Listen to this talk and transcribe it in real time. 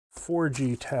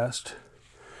4G test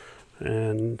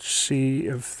and see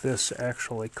if this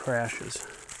actually crashes.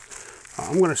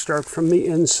 I'm going to start from the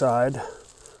inside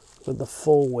with the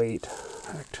full weight.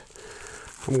 In fact,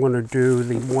 I'm going to do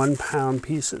the 1 pound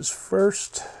pieces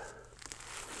first.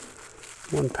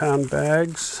 1 pound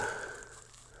bags.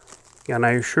 And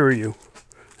I assure you,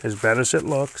 as bad as it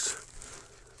looks,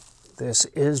 this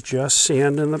is just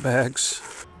sand in the bags.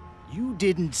 You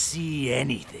didn't see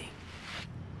anything,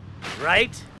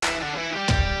 right?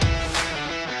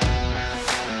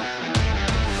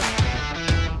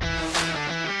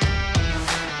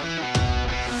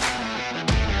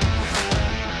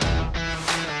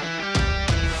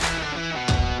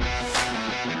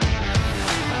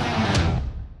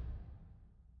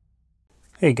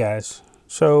 Hey guys,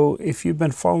 so if you've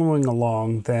been following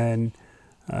along, then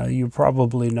you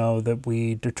probably know that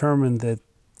we determined that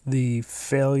the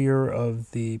failure of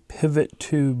the pivot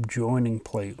tube joining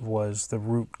plate was the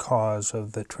root cause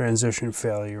of the transition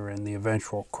failure and the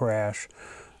eventual crash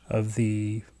of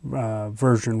the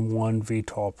version 1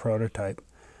 VTOL prototype.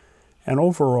 And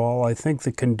overall, I think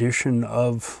the condition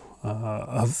of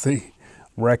the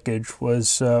wreckage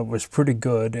was pretty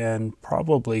good, and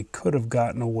probably could have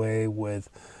gotten away with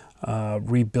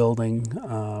rebuilding,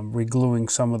 regluing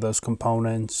some of those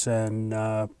components,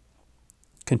 and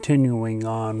continuing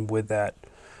on with that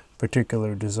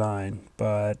particular design.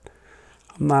 But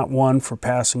I'm not one for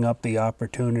passing up the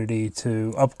opportunity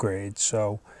to upgrade,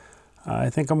 so I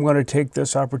think I'm going to take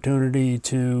this opportunity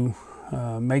to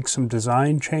make some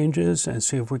design changes and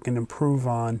see if we can improve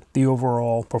on the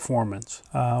overall performance.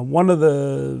 One of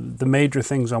the major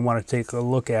things I want to take a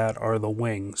look at are the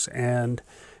wings. And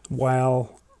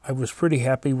while I was pretty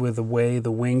happy with the way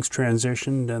the wings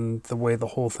transitioned and the way the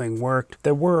whole thing worked,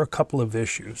 there were a couple of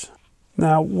issues.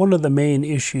 Now, one of the main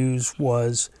issues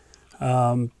was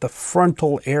the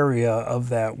frontal area of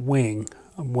that wing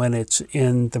when it's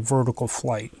in the vertical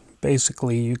flight.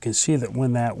 Basically, you can see that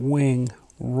when that wing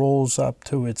rolls up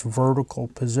to its vertical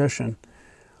position,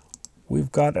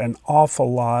 we've got an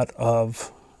awful lot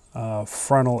of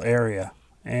frontal area.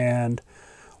 And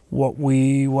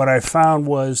what I found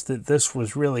was that this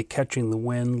was really catching the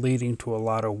wind, leading to a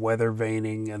lot of weather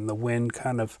vaning, and the wind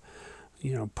kind of,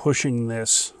 pushing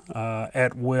this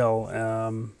at will.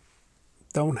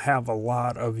 Don't have a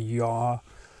lot of yaw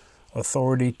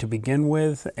authority to begin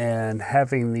with, and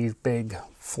having these big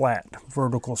flat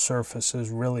vertical surfaces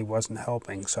really wasn't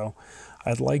helping. So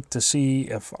I'd like to see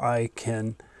if I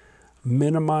can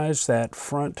minimize that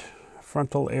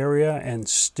frontal area and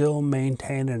still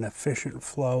maintain an efficient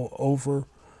flow over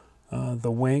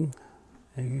the wing.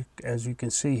 As you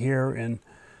can see here in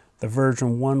the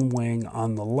version 1 wing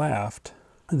on the left,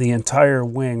 the entire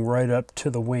wing right up to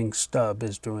the wing stub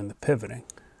is doing the pivoting.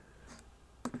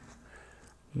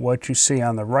 What you see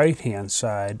on the right hand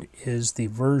side is the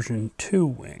version 2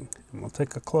 wing, and we'll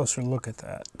take a closer look at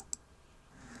that.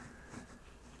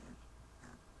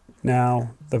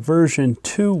 Now, the version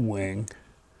 2 wing,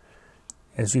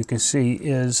 as you can see,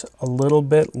 is a little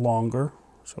bit longer,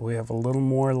 so we have a little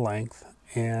more length,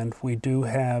 and we do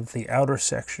have the outer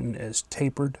section is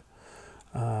tapered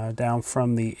down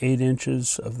from the 8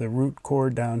 inches of the root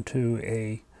cord down to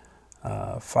a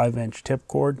 5-inch tip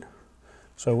cord.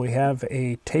 So we have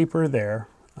a taper there.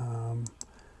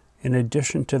 In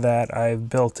addition to that, I've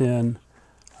built in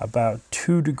about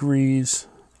 2 degrees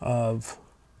of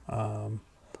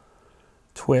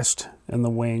twist in the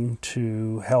wing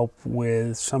to help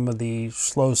with some of the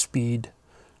slow speed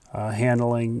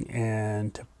handling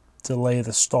and to delay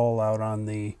the stall out on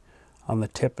the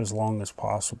tip as long as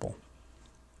possible.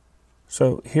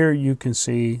 So here you can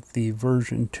see the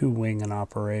version 2 wing in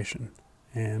operation,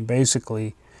 and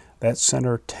basically that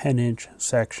center 10-inch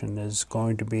section is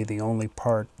going to be the only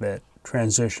part that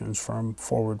transitions from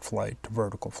forward flight to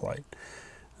vertical flight.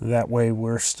 That way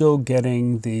we're still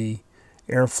getting the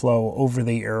airflow over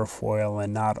the airfoil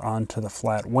and not onto the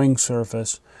flat wing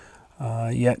surface,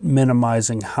 yet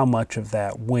minimizing how much of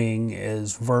that wing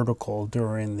is vertical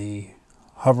during the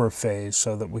hover phase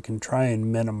so that we can try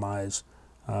and minimize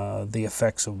the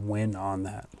effects of wind on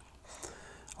that.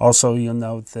 Also, you'll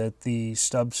note that the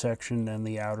stub section and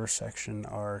the outer section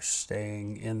are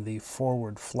staying in the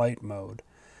forward flight mode.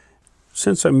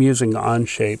 Since I'm using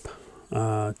Onshape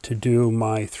to do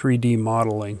my 3D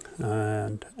modeling,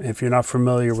 and if you're not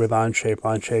familiar with Onshape,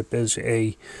 Onshape is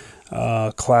a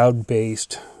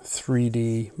cloud-based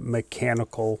 3D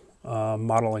mechanical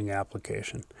modeling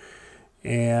application.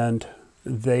 And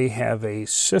they have a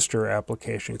sister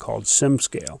application called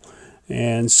SimScale.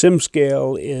 And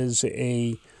SimScale is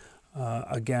a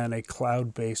again, a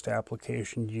cloud-based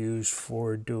application used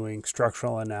for doing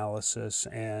structural analysis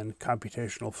and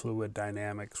computational fluid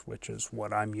dynamics, which is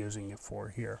what I'm using it for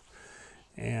here.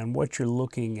 And what you're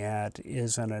looking at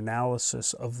is an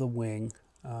analysis of the wing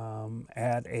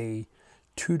at a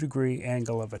 2-degree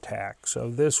angle of attack. So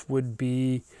this would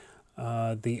be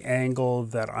the angle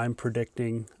that I'm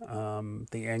predicting,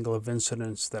 the angle of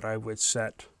incidence that I would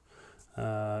set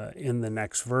in the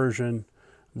next version.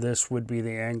 This would be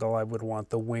the angle I would want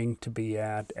the wing to be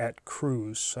at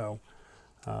cruise. So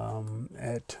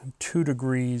at 2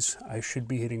 degrees, I should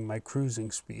be hitting my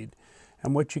cruising speed.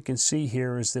 And what you can see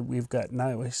here is that we've got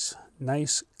nice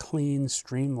clean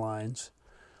streamlines.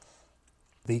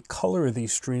 The color of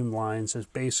these streamlines is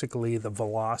basically the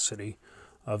velocity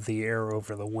of the air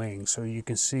over the wing. So you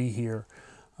can see here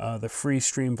the free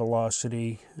stream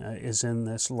velocity is in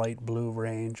this light blue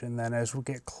range, and then as we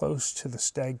get close to the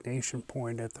stagnation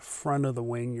point at the front of the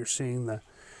wing, you're seeing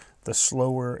the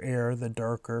slower air, the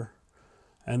darker,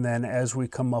 and then as we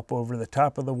come up over the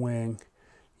top of the wing,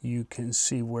 you can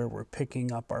see where we're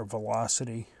picking up our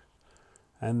velocity,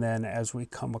 and then as we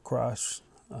come across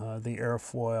the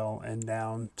airfoil and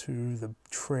down to the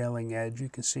trailing edge, you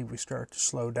can see we start to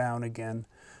slow down again.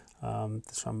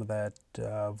 Some of that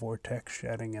vortex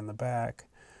shedding in the back,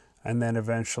 and then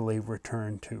eventually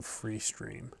return to free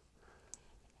stream.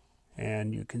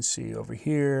 And you can see over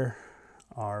here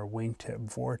our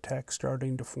wingtip vortex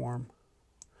starting to form.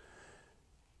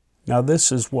 Now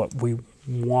this is what we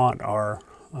want our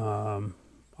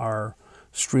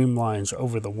streamlines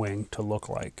over the wing to look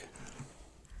like.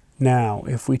 Now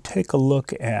if we take a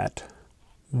look at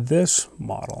this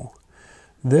model,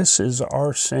 this is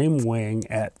our same wing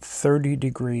at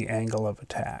 30-degree angle of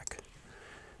attack.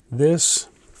 This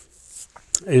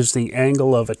is the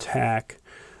angle of attack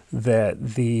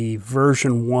that the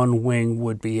version 1 wing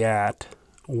would be at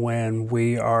when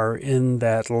we are in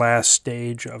that last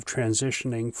stage of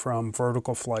transitioning from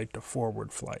vertical flight to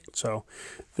forward flight. So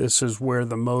this is where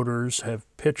the motors have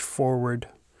pitched forward.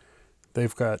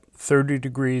 They've got 30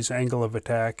 degrees angle of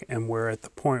attack, and we're at the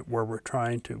point where we're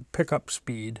trying to pick up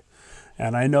speed.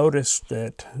 And I noticed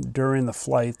that during the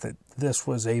flight that this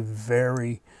was a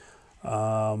very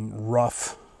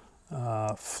rough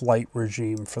flight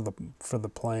regime for the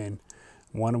plane.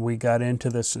 When we got into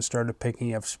this and started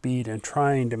picking up speed and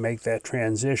trying to make that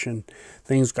transition,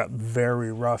 things got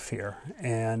very rough here.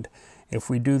 And if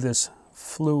we do this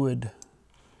fluid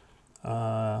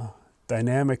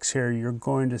dynamics here, you're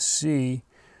going to see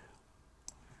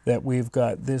that we've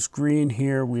got this green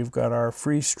here, we've got our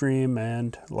free stream,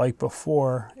 and like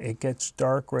before, it gets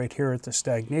dark right here at the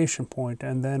stagnation point,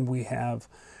 and then we have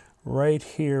right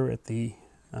here at the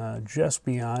just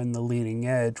behind the leading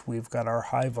edge, we've got our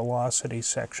high velocity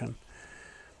section.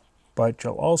 But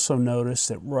you'll also notice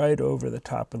that right over the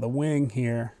top of the wing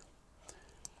here,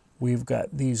 we've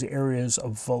got these areas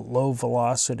of low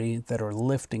velocity that are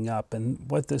lifting up, and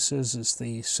what this is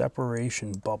the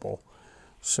separation bubble.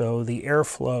 So the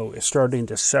airflow is starting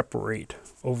to separate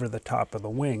over the top of the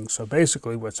wing. So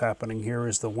basically what's happening here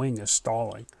is the wing is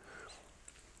stalling.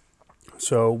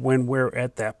 So when we're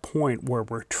at that point where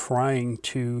we're trying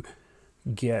to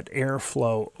get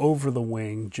airflow over the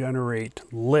wing, generate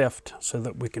lift so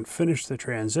that we can finish the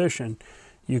transition,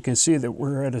 you can see that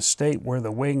we're at a state where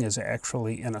the wing is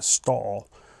actually in a stall.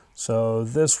 So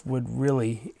this would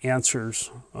really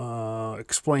explains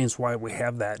why we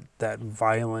have that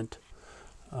violent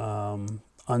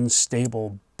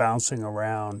unstable bouncing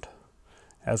around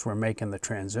as we're making the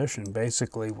transition.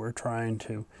 Basically, we're trying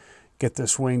to get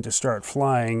this wing to start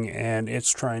flying, and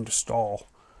it's trying to stall.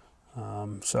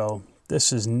 So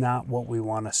this is not what we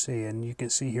want to see. And you can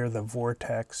see here the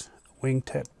vortex,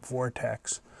 wingtip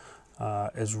vortex,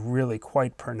 is really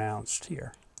quite pronounced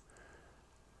here.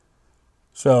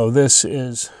 So this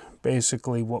is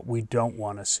basically what we don't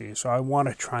want to see. So I want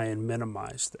to try and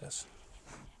minimize this.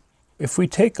 If we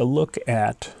take a look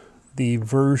at the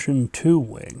version 2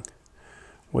 wing,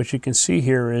 what you can see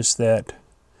here is that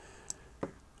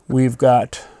we've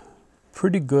got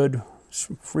pretty good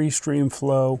free stream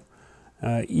flow,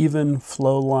 even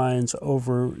flow lines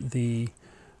over the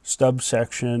stub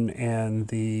section and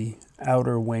the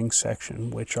outer wing section,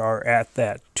 which are at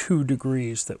that 2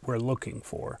 degrees that we're looking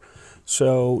for.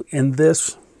 So in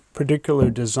this particular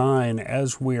design,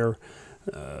 as we're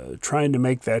trying to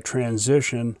make that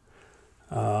transition,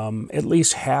 at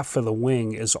least half of the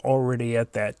wing is already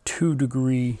at that 2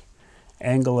 degree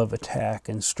angle of attack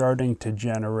and starting to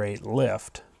generate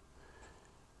lift.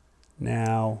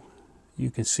 Now you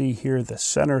can see here the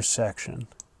center section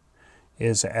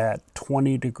is at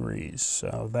 20 degrees.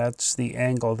 So that's the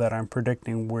angle that I'm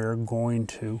predicting we're going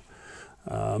to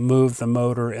move the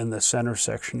motor in the center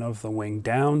section of the wing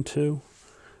down to,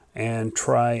 and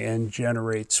try and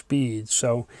generate speed.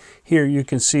 So here you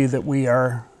can see that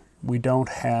we don't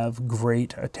have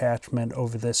great attachment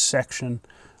over this section,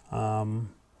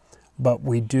 but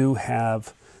we do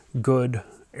have good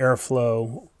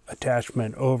airflow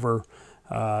attachment over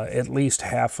at least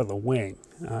half of the wing.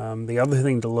 The other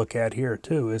thing to look at here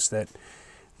too is that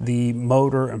the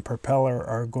motor and propeller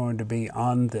are going to be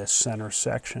on this center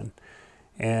section,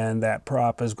 and that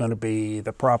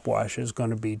the prop wash is going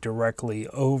to be directly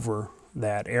over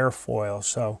that airfoil.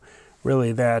 So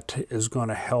really that is going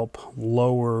to help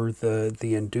lower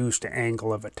the induced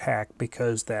angle of attack,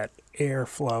 because that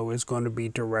airflow is going to be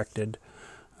directed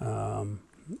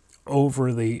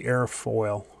over the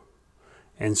airfoil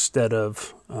instead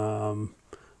of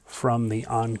from the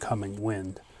oncoming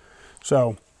wind.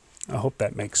 So I hope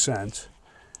that makes sense.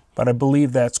 But I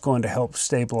believe that's going to help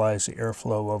stabilize the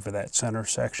airflow over that center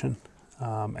section.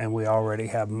 And we already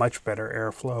have much better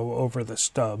airflow over the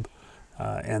stub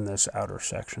in this outer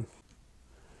section.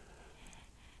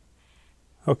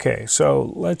 Okay,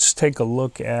 so let's take a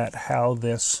look at how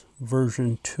this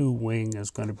version 2 wing is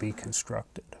going to be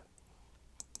constructed.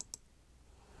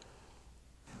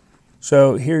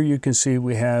 So here you can see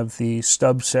we have the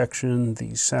stub section,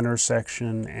 the center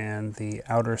section, and the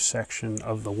outer section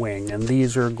of the wing. And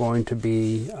these are going to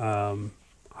be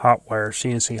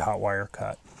CNC hot wire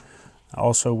cut.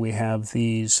 Also, we have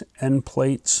these end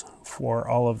plates for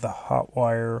all of the hot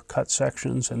wire cut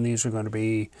sections, and these are going to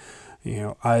be,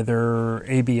 either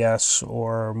ABS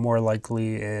or more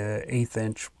likely a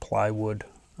 1/8" plywood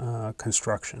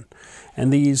construction.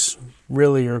 And these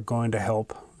really are going to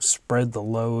help spread the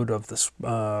load of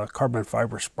the carbon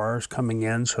fiber spars coming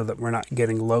in, so that we're not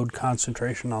getting load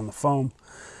concentration on the foam.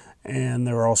 And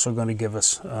they're also going to give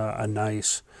us a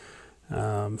nice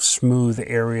smooth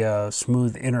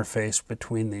interface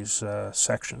between these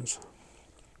sections.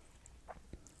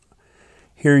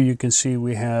 Here you can see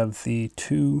we have the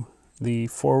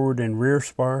forward and rear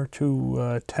spar,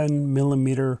 two 10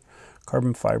 millimeter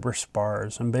carbon fiber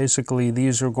spars. And basically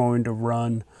these are going to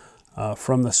run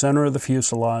from the center of the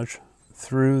fuselage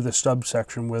through the stub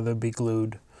section where they'll be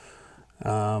glued,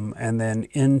 and then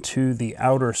into the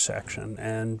outer section.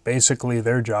 And basically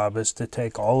their job is to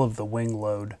take all of the wing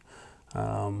load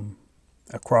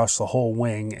across the whole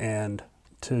wing and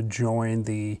to join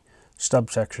the stub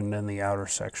section and the outer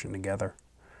section together.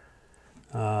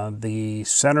 The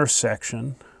center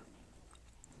section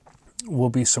will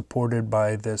be supported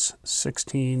by this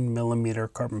 16 millimeter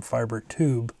carbon fiber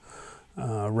tube,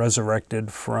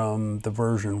 resurrected from the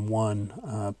version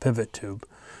 1 pivot tube.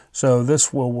 So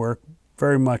this will work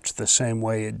very much the same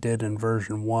way it did in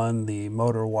version 1. The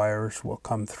motor wires will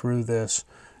come through this,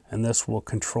 and this will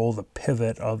control the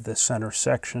pivot of the center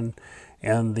section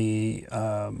and the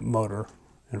motor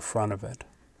in front of it.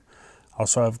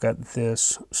 Also, I've got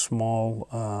this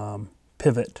small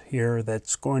pivot here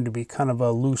that's going to be kind of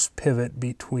a loose pivot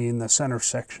between the center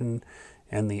section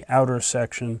and the outer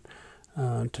section,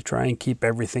 to try and keep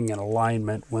everything in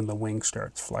alignment when the wing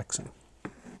starts flexing.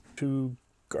 To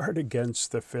guard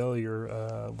against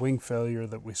the wing failure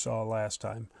that we saw last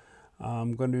time,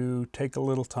 I'm going to take a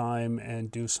little time and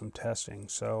do some testing.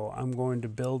 So I'm going to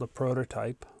build a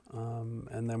prototype,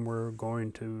 and then we're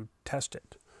going to test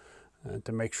it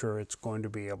to make sure it's going to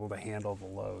be able to handle the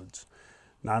loads.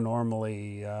 Now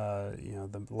normally,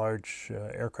 the large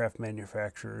aircraft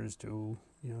manufacturers do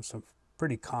some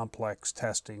pretty complex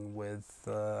testing with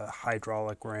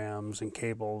hydraulic rams and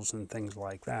cables and things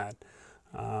like that.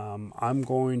 I'm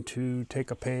going to take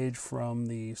a page from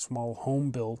the small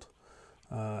home-built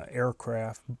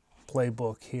aircraft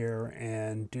playbook here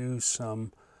and do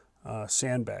some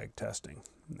sandbag testing.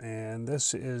 And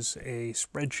this is a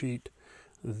spreadsheet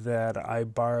that I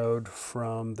borrowed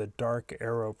from the Dark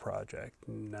Arrow project,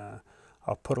 and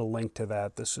I'll put a link to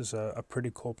that. This is a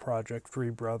pretty cool project.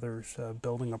 Three brothers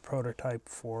building a prototype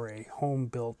for a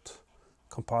home-built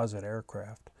composite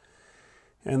aircraft.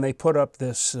 And they put up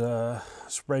this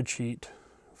spreadsheet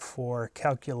for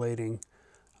calculating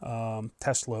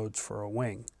test loads for a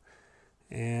wing.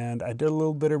 And I did a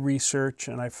little bit of research,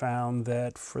 and I found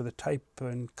that for the type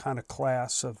and kind of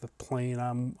class of the plane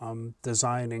I'm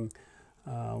designing,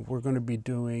 we're going to be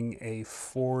doing a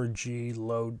 4G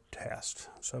load test.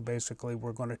 So basically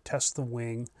we're going to test the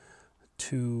wing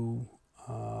to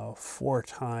 4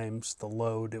 times the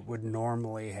load it would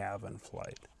normally have in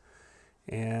flight.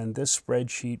 And this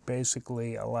spreadsheet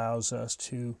basically allows us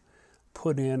to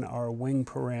put in our wing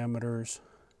parameters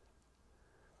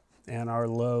and our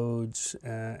loads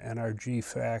and our G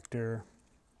factor,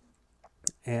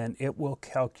 and it will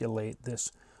calculate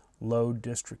this load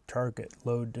district target,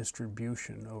 load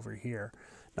distribution over here.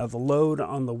 Now the load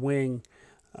on the wing,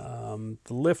 the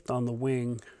lift on the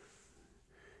wing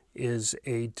is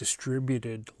a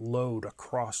distributed load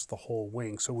across the whole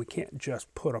wing. So we can't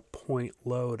just put a point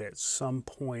load at some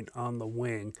point on the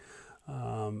wing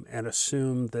and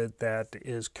assume that that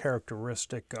is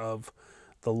characteristic of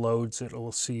the loads it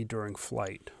will see during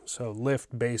flight. So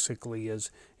lift basically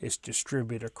is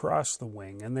distributed across the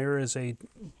wing, and there is a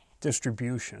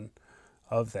distribution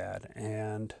of that.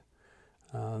 And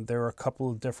there are a couple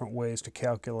of different ways to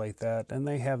calculate that, and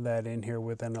they have that in here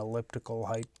with an elliptical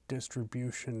height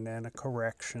distribution and a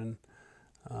correction.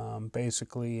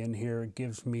 Basically in here it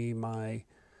gives me my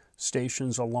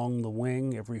stations along the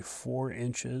wing every 4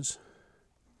 inches,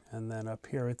 and then up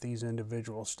here at these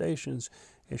individual stations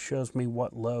it shows me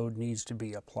what load needs to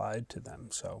be applied to them.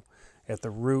 So at the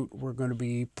root we're going to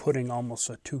be putting almost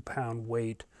a 2-pound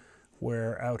weight,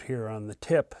 where out here on the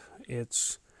tip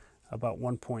it's about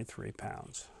 1.3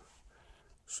 pounds.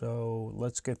 So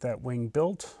let's get that wing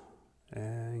built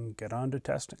and get on to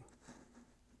testing.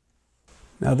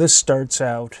 Now this starts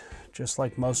out, just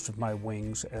like most of my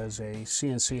wings, as a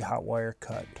CNC hot wire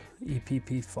cut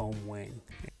EPP foam wing.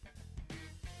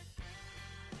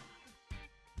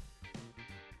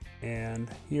 And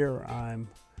here I'm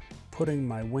putting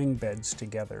my wing beds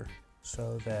together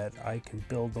so that I can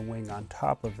build the wing on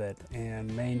top of it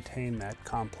and maintain that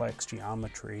complex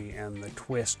geometry and the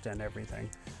twist and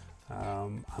everything.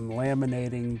 I'm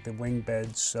laminating the wing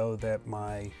beds so that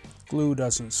my glue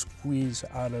doesn't squeeze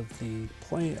out of the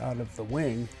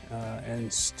wing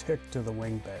and stick to the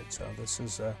wing bed. So this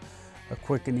is a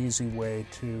quick and easy way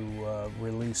to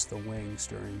release the wings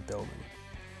during building.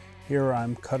 Here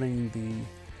I'm cutting the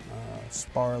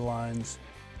spar lines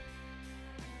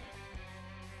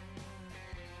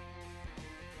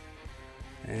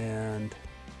and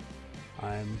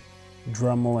I'm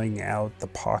dremeling out the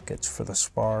pockets for the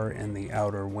spar in the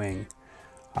outer wing.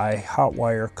 I hot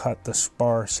wire cut the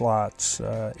spar slots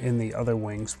in the other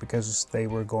wings because they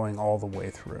were going all the way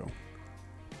through.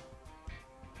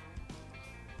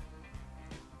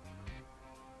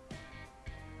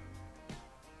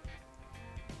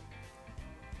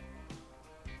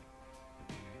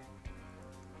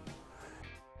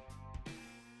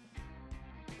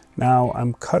 Now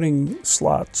I'm cutting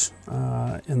slots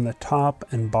in the top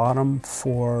and bottom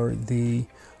for the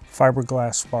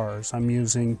fiberglass spars. I'm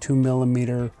using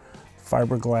 2mm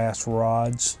fiberglass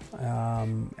rods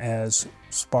as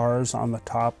spars on the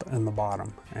top and the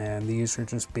bottom, and these are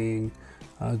just being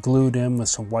glued in with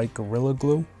some white Gorilla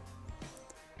Glue.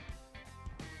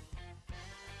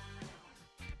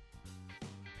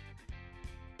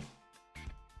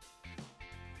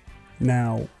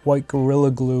 Now, white Gorilla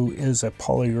Glue is a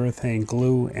polyurethane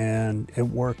glue and it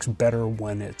works better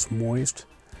when it's moist.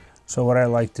 So what I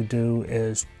like to do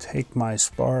is take my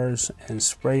spars and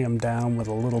spray them down with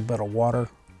a little bit of water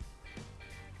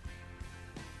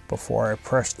before I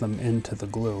press them into the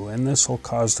glue. And this will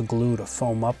cause the glue to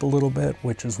foam up a little bit,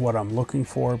 which is what I'm looking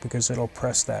for, because it'll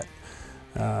press that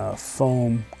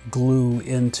foam glue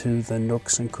into the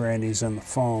nooks and crannies in the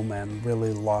foam and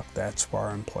really lock that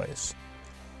spar in place.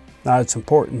 Now it's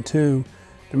important too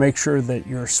to make sure that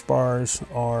your spars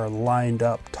are lined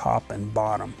up top and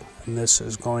bottom, and this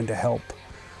is going to help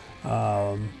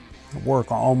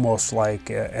work almost like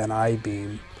an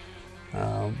I-beam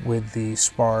with the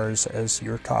spars as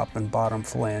your top and bottom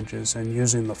flanges and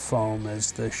using the foam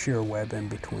as the shear web in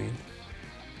between.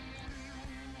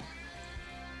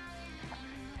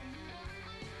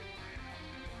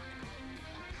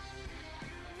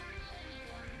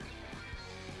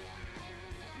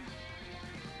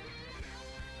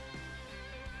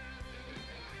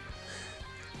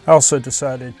 I also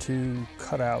decided to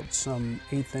cut out some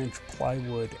 1/8"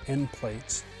 plywood end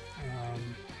plates.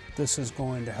 This is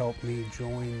going to help me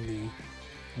join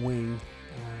the wing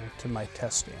to my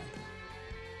test stand.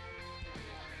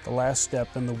 The last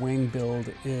step in the wing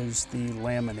build is the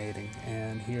laminating,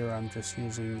 and here I'm just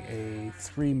using a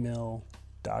 3mm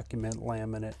document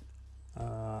laminate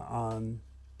on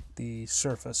the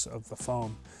surface of the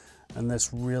foam, and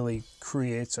this really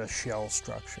creates a shell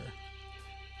structure.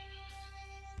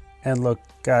 And look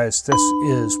guys, this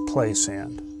is play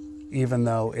sand, even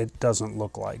though it doesn't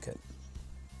look like it.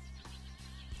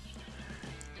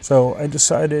 So I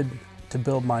decided to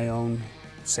build my own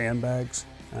sandbags,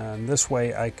 and this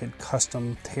way I could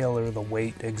custom tailor the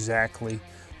weight exactly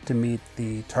to meet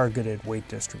the targeted weight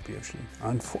distribution.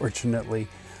 Unfortunately,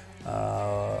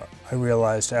 I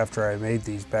realized after I made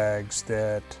these bags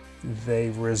that they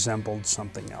resembled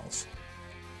something else.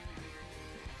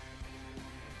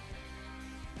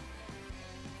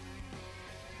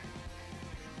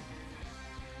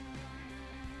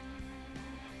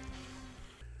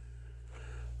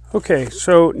 Okay,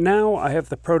 so now I have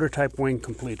the prototype wing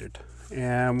completed.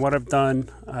 And what I've done,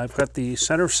 I've got the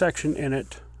center section in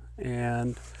it,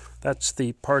 and that's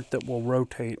the part that will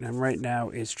rotate. And right now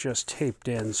it's just taped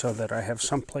in so that I have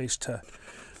some place to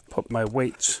put my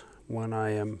weights when I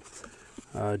am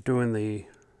doing the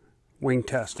wing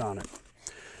test on it.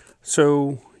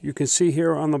 So you can see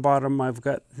here on the bottom I've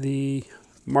got the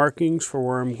markings for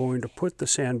where I'm going to put the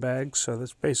sandbags. So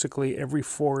that's basically every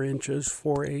 4 inches,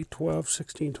 4, 8, 12,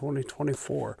 16, 20,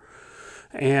 24.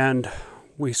 And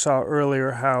we saw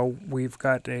earlier how we've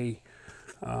got a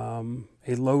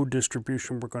load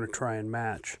distribution we're going to try and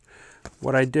match.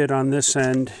 What I did on this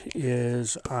end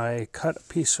is I cut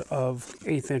a piece of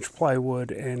 1/8 inch plywood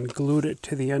and glued it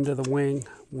to the end of the wing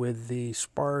with the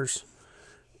spars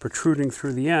protruding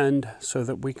through the end so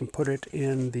that we can put it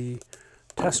in the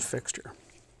test fixture.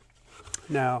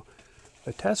 Now,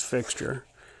 the test fixture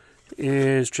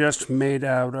is just made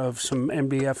out of some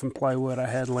MDF and plywood I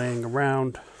had laying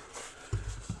around.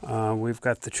 We've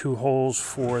got the 2 holes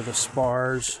for the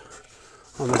spars.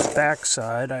 On this back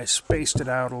side, I spaced it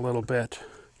out a little bit,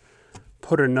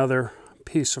 put another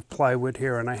piece of plywood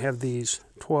here, and I have these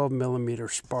 12mm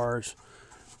spars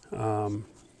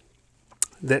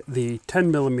that the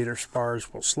 10mm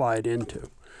spars will slide into.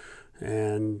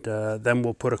 And then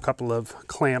we'll put a couple of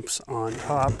clamps on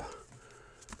top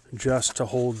just to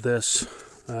hold this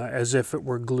as if it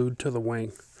were glued to the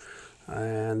wing.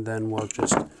 And then we'll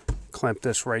just clamp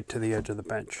this right to the edge of the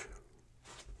bench.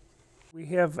 We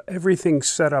have everything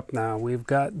set up now. We've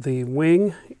got the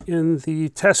wing in the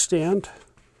test stand,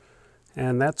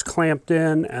 and that's clamped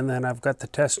in, and then I've got the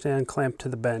test stand clamped to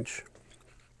the bench.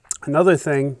 Another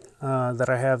thing that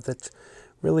I have that's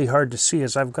really hard to see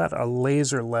is I've got a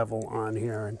laser level on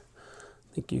here, and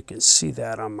I think you can see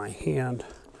that on my hand.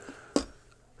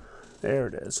 There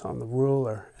it is on the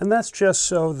ruler. And that's just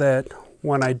so that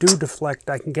when I do deflect,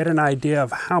 I can get an idea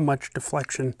of how much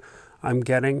deflection I'm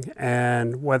getting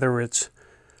and whether it's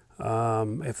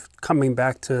if coming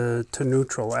back to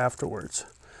neutral afterwards.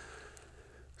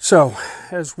 So,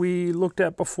 as we looked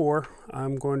at before,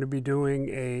 I'm going to be doing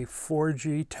a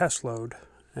 4G test load,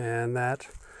 and that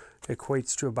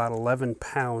equates to about 11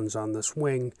 pounds on this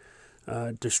wing,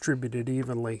 distributed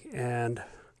evenly. And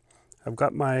I've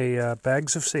got my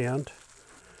bags of sand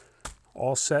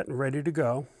all set and ready to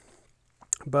go.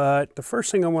 But the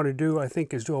first thing I want to do, I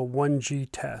think, is do a 1G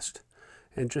test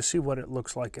and just see what it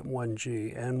looks like at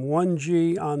 1G. And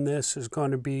 1G on this is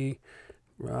going to be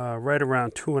right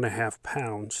around 2.5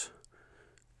 pounds.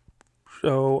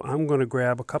 So I'm going to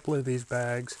grab a couple of these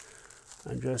bags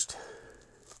and just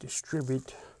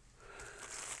distribute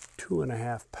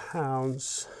 2.5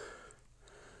 pounds.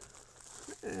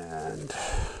 And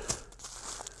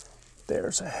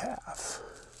there's a half.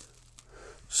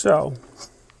 So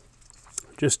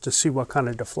just to see what kind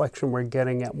of deflection we're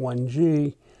getting at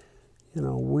 1G, you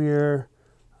know, we're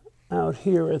out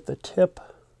here at the tip,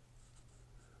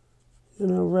 you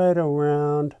know, right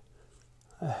around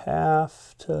a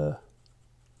 1/2 to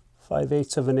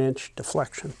 5/8 of an inch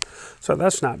deflection. So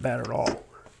that's not bad at all.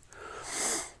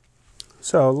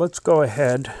 So let's go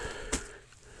ahead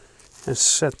and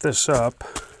set this up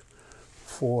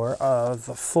for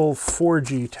the full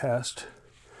 4G test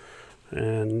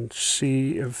and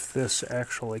see if this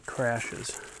actually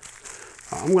crashes.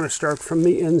 I'm going to start from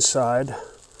the inside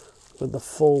with the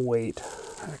full weight.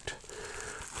 In fact,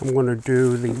 I'm going to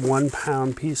do the 1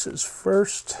 pound pieces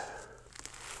first.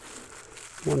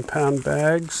 1 pound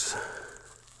bags.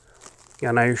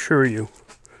 And I assure you,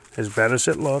 as bad as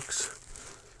it looks,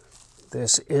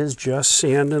 this is just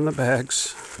sand in the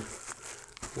bags.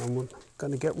 I'm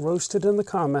going to get roasted in the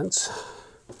comments.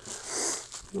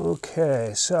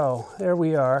 Okay, so there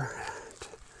we are.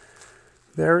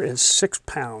 There is 6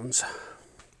 pounds.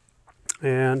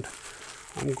 And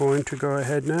I'm going to go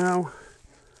ahead now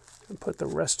and put the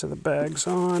rest of the bags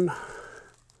on.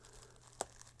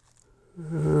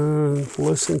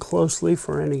 Listen closely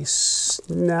for any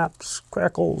snaps,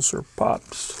 crackles, or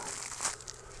pops.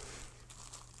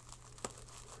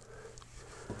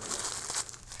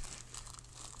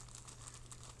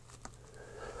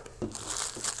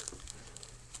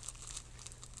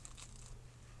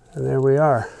 And there we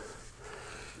are.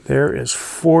 There is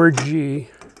 4G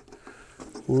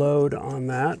load on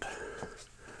that.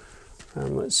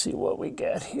 And let's see what we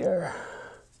get here.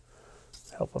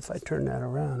 Help if I turn that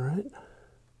around, right?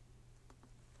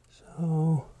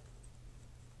 So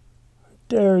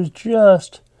there's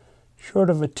just short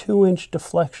of a 2-inch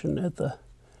deflection at the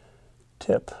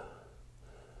tip.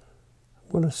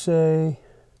 I'm going to say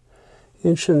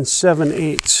 1 7/8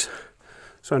 inches.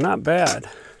 So not bad.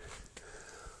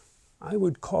 I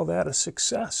would call that a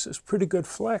success. It's pretty good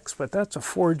flex, but that's a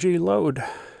 4G load.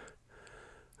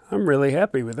 I'm really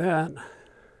happy with that.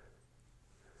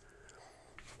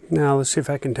 Now let's see if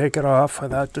I can take it off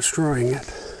without destroying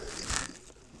it.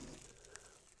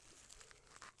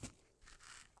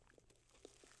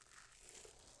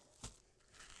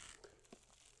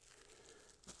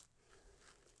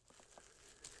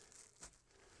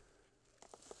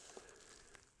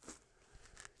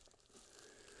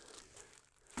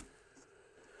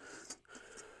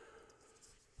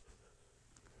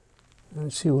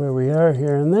 Let's see where we are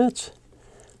here, and that's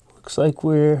looks like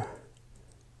we're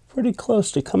pretty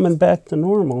close to coming back to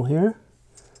normal here.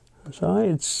 So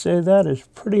I'd say that is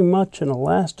pretty much an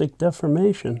elastic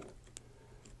deformation.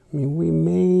 I mean, we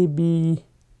may be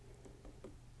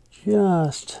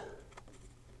just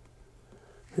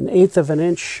 1/8 of an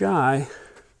inch shy,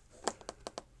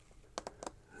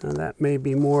 and that may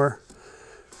be more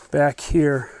back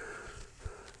here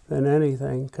than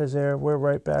anything, because we're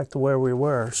right back to where we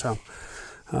were. So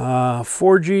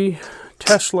 4G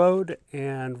test load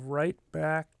and right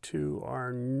back to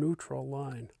our neutral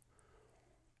line.